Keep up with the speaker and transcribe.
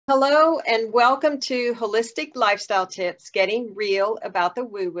Hello and welcome to Holistic Lifestyle Tips, Getting Real About the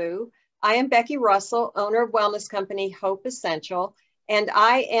Woo-Woo. I am Becky Russell, owner of wellness company Hope Essential, and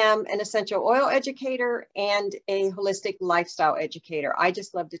I am an essential oil educator and a holistic lifestyle educator. I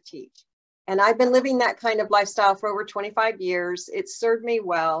just love to teach. And I've been living that kind of lifestyle for over 25 years. It's served me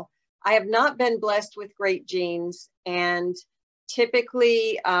well. I have not been blessed with great genes, and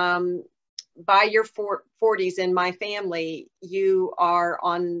typically, by your 40s in my family, you're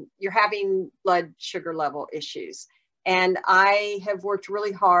having blood sugar level issues. And I have worked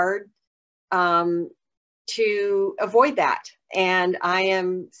really hard to avoid that. And I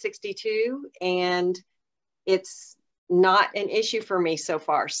am 62 and it's not an issue for me so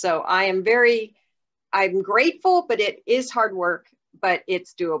far. So I'm grateful, but it is hard work, but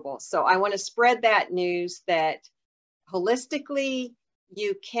it's doable. So I want to spread that news that holistically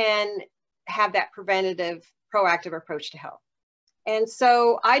you can have that preventative, proactive approach to health. And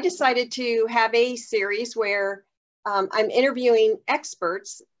so I decided to have a series where I'm interviewing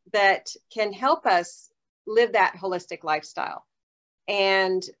experts that can help us live that holistic lifestyle.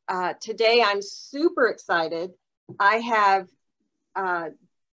 And today I'm super excited. I have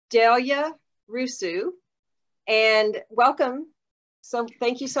Delia, Rusu, and welcome. So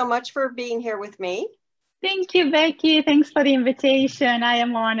thank you so much for being here with me. Thank you, Becky. Thanks for the invitation. I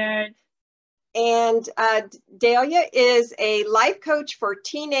am honored. And Delia is a life coach for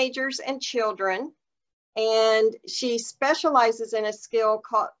teenagers and children. And she specializes in a skill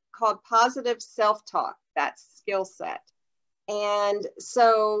called positive self-talk, that skill set. And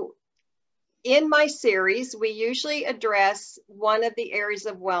so in my series, we usually address one of the areas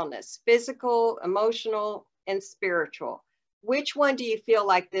of wellness: physical, emotional, and spiritual. Which one do you feel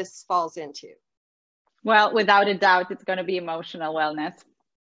like this falls into? Well, without a doubt, it's going to be emotional wellness.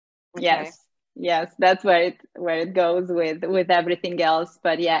 Okay. Yes, that's where it goes with everything else.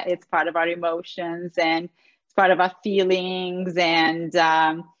 But yeah, it's part of our emotions and it's part of our feelings, and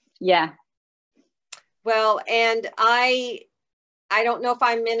yeah. Well, and I don't know if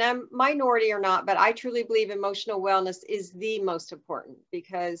I'm in a minority or not, but I truly believe emotional wellness is the most important,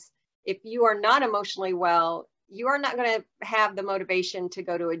 because if you are not emotionally well, you are not going to have the motivation to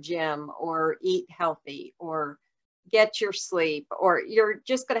go to a gym or eat healthy or get your sleep, or you're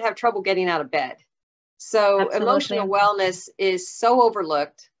just going to have trouble getting out of bed. So absolutely. Emotional wellness is so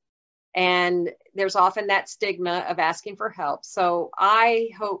overlooked, and there's often that stigma of asking for help. So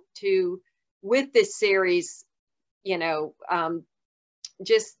I hope to, with this series,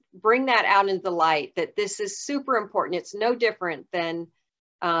 just bring that out into the light, that this is super important. It's no different than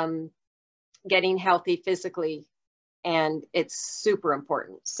getting healthy physically, and it's super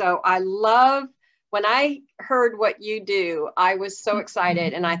important. So I love, when I heard what you do, I was so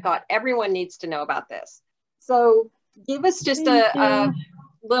excited, and I thought everyone needs to know about this. So give us just a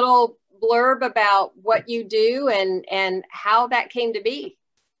little blurb about what you do and how that came to be.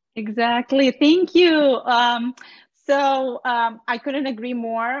 Exactly. Thank you. So I couldn't agree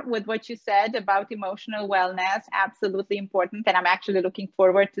more with what you said about emotional wellness. Absolutely important. And I'm actually looking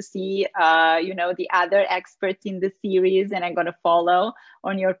forward to see, the other experts in the series, and I'm going to follow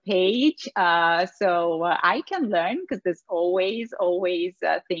on your page so I can learn, because there's always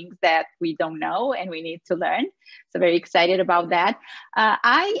things that we don't know and we need to learn. So very excited about that.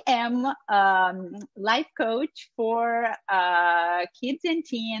 I am life coach for kids and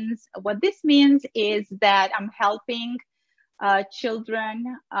teens. What this means is that I'm helping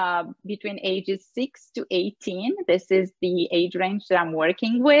children between ages 6 to 18. This is the age range that I'm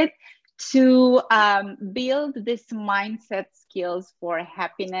working with, to build this mindset skills for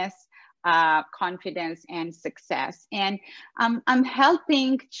happiness, confidence, and success. And I'm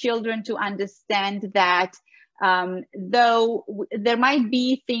helping children to understand that though there might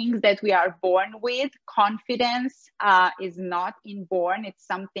be things that we are born with, confidence is not inborn. It's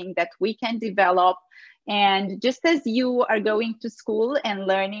something that we can develop. And just as you are going to school and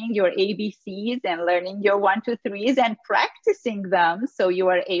learning your ABCs and learning your 1, 2, 3s and practicing them so you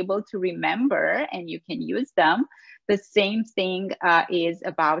are able to remember and you can use them, the same thing is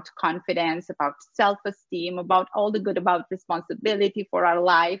about confidence, about self-esteem, about all the good, about responsibility for our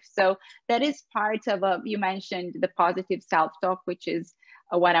life. So that is part of, you mentioned the positive self-talk, which is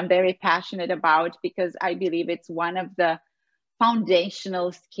what I'm very passionate about, because I believe it's one of the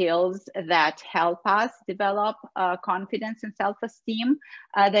foundational skills that help us develop confidence and self-esteem.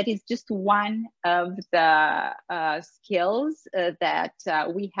 That is just one of the skills that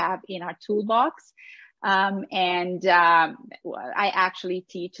we have in our toolbox. I actually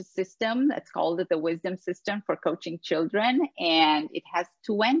teach a system that's called the Wisdom System for coaching children, and it has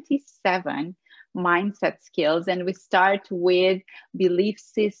 27 mindset skills. And we start with belief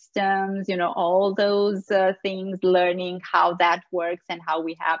systems, you know, all those things, learning how that works and how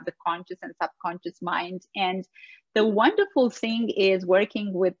we have the conscious and subconscious mind. And the wonderful thing is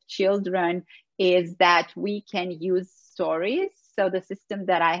working with children is that we can use stories. So the system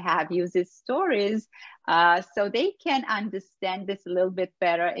that I have uses stories so they can understand this a little bit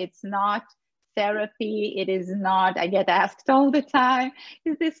better. It's not therapy. It is not, I get asked all the time,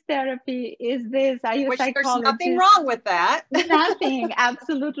 is this therapy? Is this, are you a psychologist? There's nothing wrong with that. Nothing,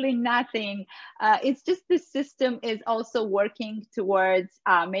 absolutely nothing. It's just the system is also working towards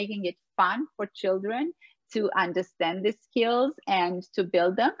making it fun for children to understand the skills and to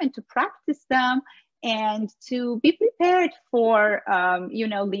build them and to practice them and to be prepared for, you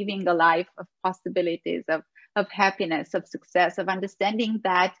know, living a life of possibilities, of happiness, of success, of understanding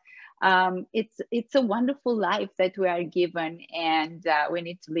that it's a wonderful life that we are given, and we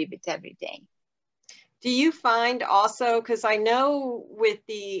need to live it every day. Do you find also, because I know with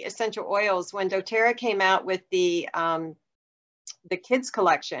the essential oils, when doTERRA came out with the kids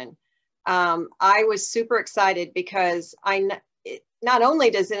collection, I was super excited because not only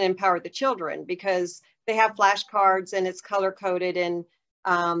does it empower the children because they have flashcards and it's color coded, and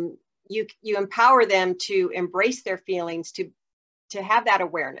you empower them to embrace their feelings, to have that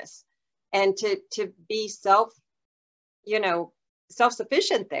awareness, and to be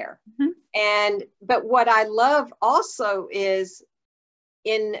self-sufficient there. Mm-hmm. But what I love also is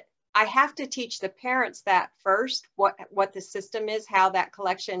I have to teach the parents that first, what the system is, how that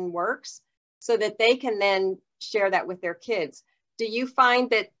collection works, so that they can then share that with their kids. Do you find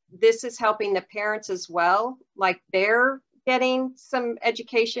that this is helping the parents as well? Like they're getting some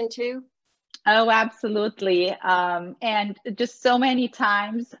education too? Oh, absolutely. And just so many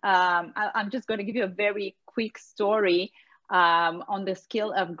times, I'm just going to give you a very quick story on the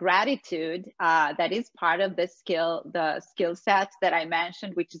skill of gratitude. That is part of the skill set that I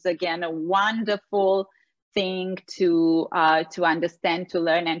mentioned, which is again a wonderful thing to understand, to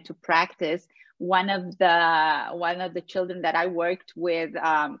learn, and to practice. One of the children that I worked with,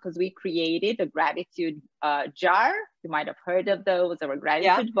 because we created a gratitude jar. You might have heard of those, or a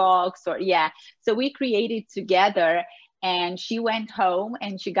gratitude box, or So we created together, and she went home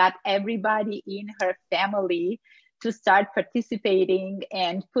and she got everybody in her family to start participating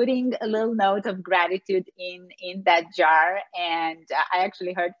and putting a little note of gratitude in that jar. And I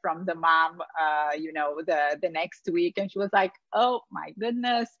actually heard from the mom, the next week, and she was like, oh my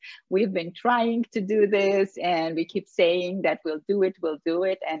goodness, we've been trying to do this and we keep saying that we'll do it.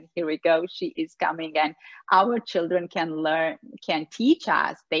 And here we go, she is coming. And our children can teach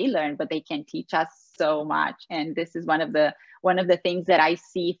us, they learn, but they can teach us so much. And this is one of the things that I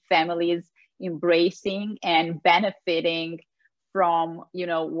see families embracing and benefiting from,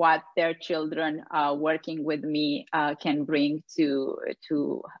 what their children working with me can bring to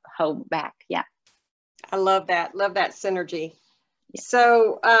home back. Yeah. I love that synergy. Yeah.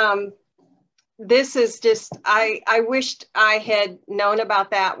 So this is just, I wished I had known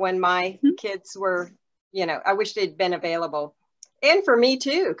about that when my kids were, I wished it had been available. And for me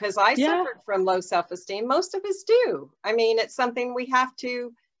too, because I suffered from low self-esteem. Most of us do. I mean, it's something we have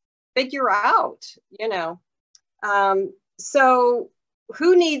to figure out, so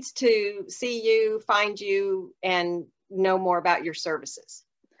who needs to see you, find you, and know more about your services?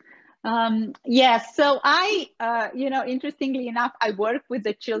 Yes. So I, interestingly enough, I work with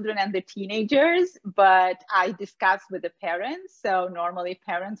the children and the teenagers, but I discuss with the parents. So normally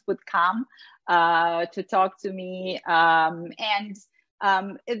parents would come to talk to me.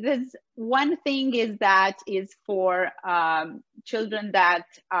 There's one thing is for children that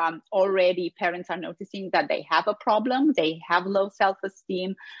already parents are noticing that they have a problem, they have low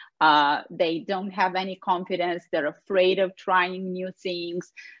self-esteem, they don't have any confidence, they're afraid of trying new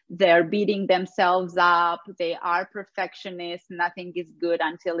things, they're beating themselves up, they are perfectionists, nothing is good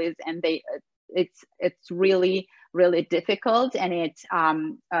until it's really, really difficult, and it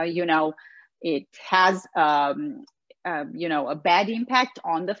has a bad impact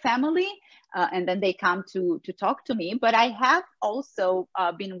on the family, and then they come to talk to me. But I have also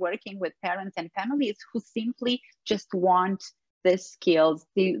been working with parents and families who simply just want the skills.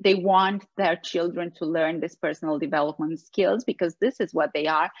 They want their children to learn this personal development skills because this is what they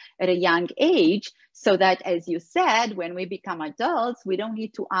are at a young age, so that, as you said, when we become adults, we don't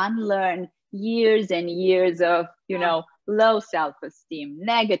need to unlearn years and years of, you know, low self-esteem,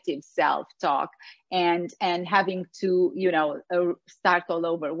 negative self-talk, and having to, you know, start all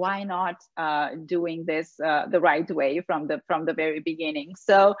over. Why not doing this the right way from the very beginning?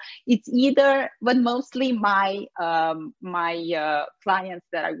 So it's either, but mostly my clients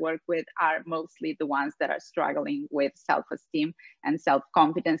that I work with are mostly the ones that are struggling with self-esteem and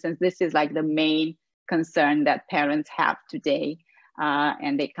self-confidence, and this is like the main concern that parents have today,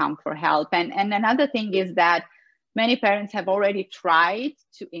 and they come for help. And another thing is that many parents have already tried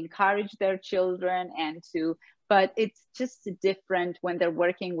to encourage their children but it's just different when they're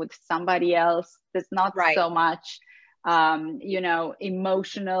working with somebody else. There's not so much, you know,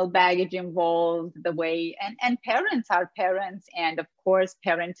 emotional baggage involved the way, and parents are parents. And of course,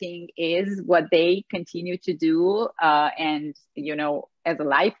 parenting is what they continue to do. And, you know, as a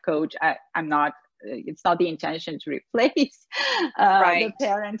life coach, I'm not, it's not the intention to replace the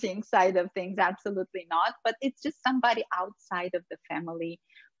parenting side of things, absolutely not. But it's just somebody outside of the family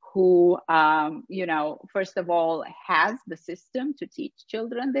who, you know, first of all, has the system to teach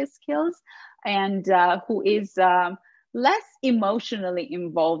children these skills, and who is less emotionally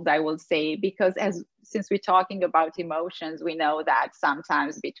involved, I will say, because since we're talking about emotions, we know that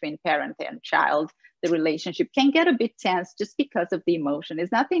sometimes between parent and child, the relationship can get a bit tense just because of the emotion.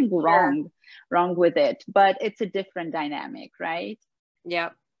 There's nothing wrong with it, but it's a different dynamic, right?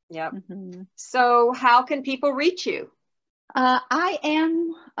 Yep. Mm-hmm. So how can people reach you? I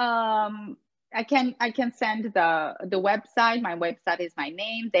can send the website. My website is my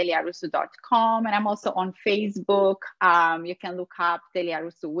name, deliarusu.com, and I'm also on Facebook. You can look up Delia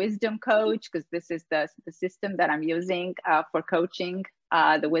Rusu Wisdom Coach, because this is the system that I'm using for coaching,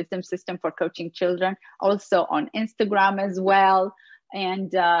 the wisdom system for coaching children. Also on Instagram as well.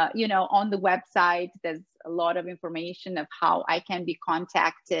 And, you know, on the website, there's a lot of information of how I can be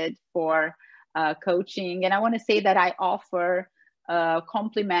contacted for coaching. And I want to say that I offer a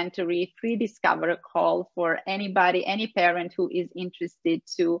complimentary free discover call for anybody, any parent who is interested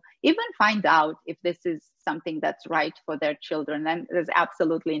to even find out if this is something that's right for their children. And there's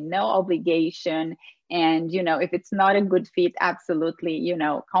absolutely no obligation. And, you know, if it's not a good fit, absolutely, you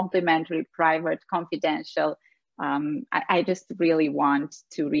know, complimentary, private, confidential. I just really want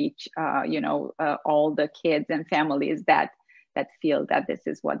to reach, you know, all the kids and families that feel that this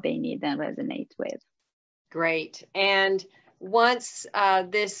is what they need and resonate with. Great. And once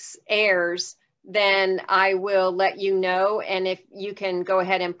this airs, then I will let you know. And if you can go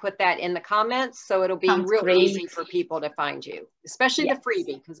ahead and put that in the comments, so it'll be easy for people to find you, especially the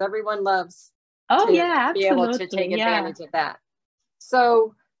freebie, because everyone loves to be able to take advantage of that.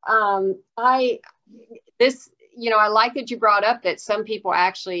 So you know, I like that you brought up that some people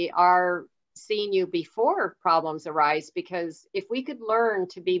actually are seeing you before problems arise, because if we could learn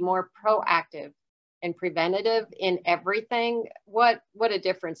to be more proactive and preventative in everything, what a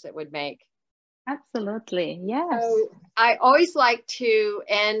difference it would make. Absolutely. Yes. So I always like to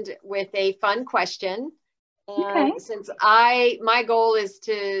end with a fun question. And since my goal is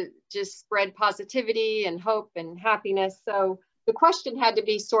to just spread positivity and hope and happiness, so the question had to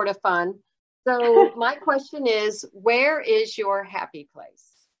be sort of fun. So my question is, where is your happy place?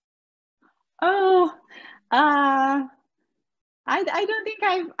 Oh, I don't think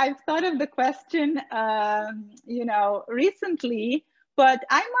I've thought of the question, you know, recently, but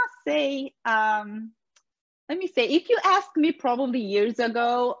I must say, let me say, if you asked me probably years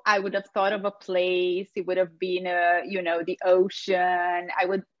ago, I would have thought of a place. It would have been, you know, the ocean. I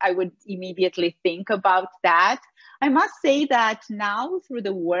would immediately think about that. I must say that now, through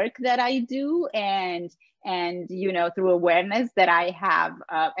the work that I do and you know, through awareness that I have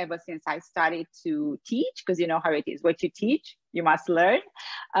ever since I started to teach, because you know how it is, what you teach, you must learn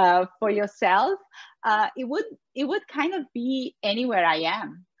for yourself. It would kind of be anywhere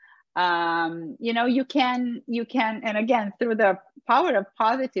I am. You know, you can, and again, through the power of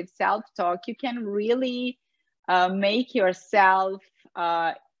positive self-talk, you can really make yourself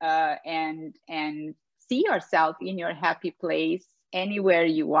and see yourself in your happy place anywhere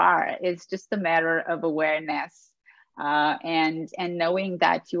you are. It's just a matter of awareness and knowing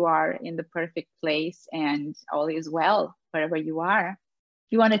that you are in the perfect place and all is well wherever you are.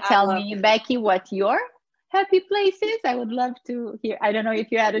 You want to tell me, Becky, what your happy place is? I would love to hear. I don't know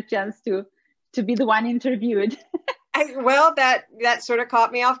if you had a chance to be the one interviewed. Well, that sort of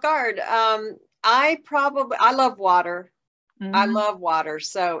caught me off guard. I love water. Mm-hmm. I love water.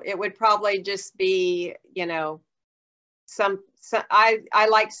 So it would probably just be, you know, I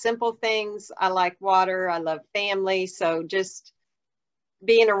like simple things. I like water. I love family. So just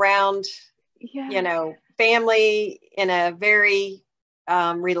being around, you know, family in a very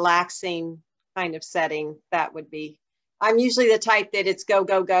relaxing kind of setting, that would be. I'm usually the type that it's go,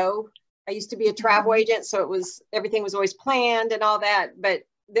 go, go. I used to be a travel agent, so everything was always planned and all that. But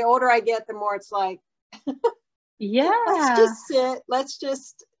the older I get, the more it's like, let's just sit. Let's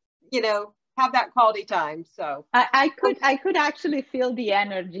just, have that quality time. So I could actually feel the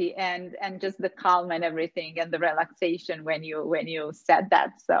energy and just the calm and everything and the relaxation when you said that.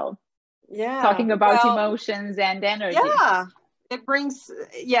 So yeah, talking about emotions and energy. Yeah, it brings,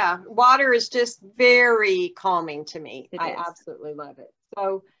 water is just very calming to me. I absolutely love it.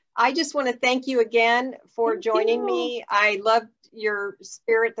 So I just want to thank you again for joining me. I loved your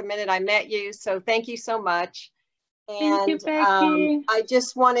spirit the minute I met you. So thank you so much. Thank you, Becky. I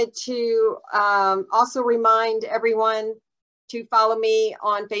just wanted to also remind everyone to follow me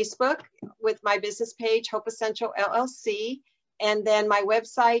on Facebook with my business page, Hope Essential LLC. And then my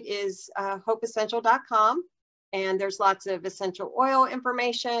website is hopeessential.com. And there's lots of essential oil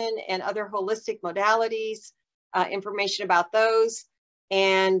information and other holistic modalities, information about those.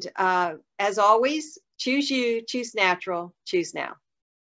 And as always, choose you, choose natural, choose now.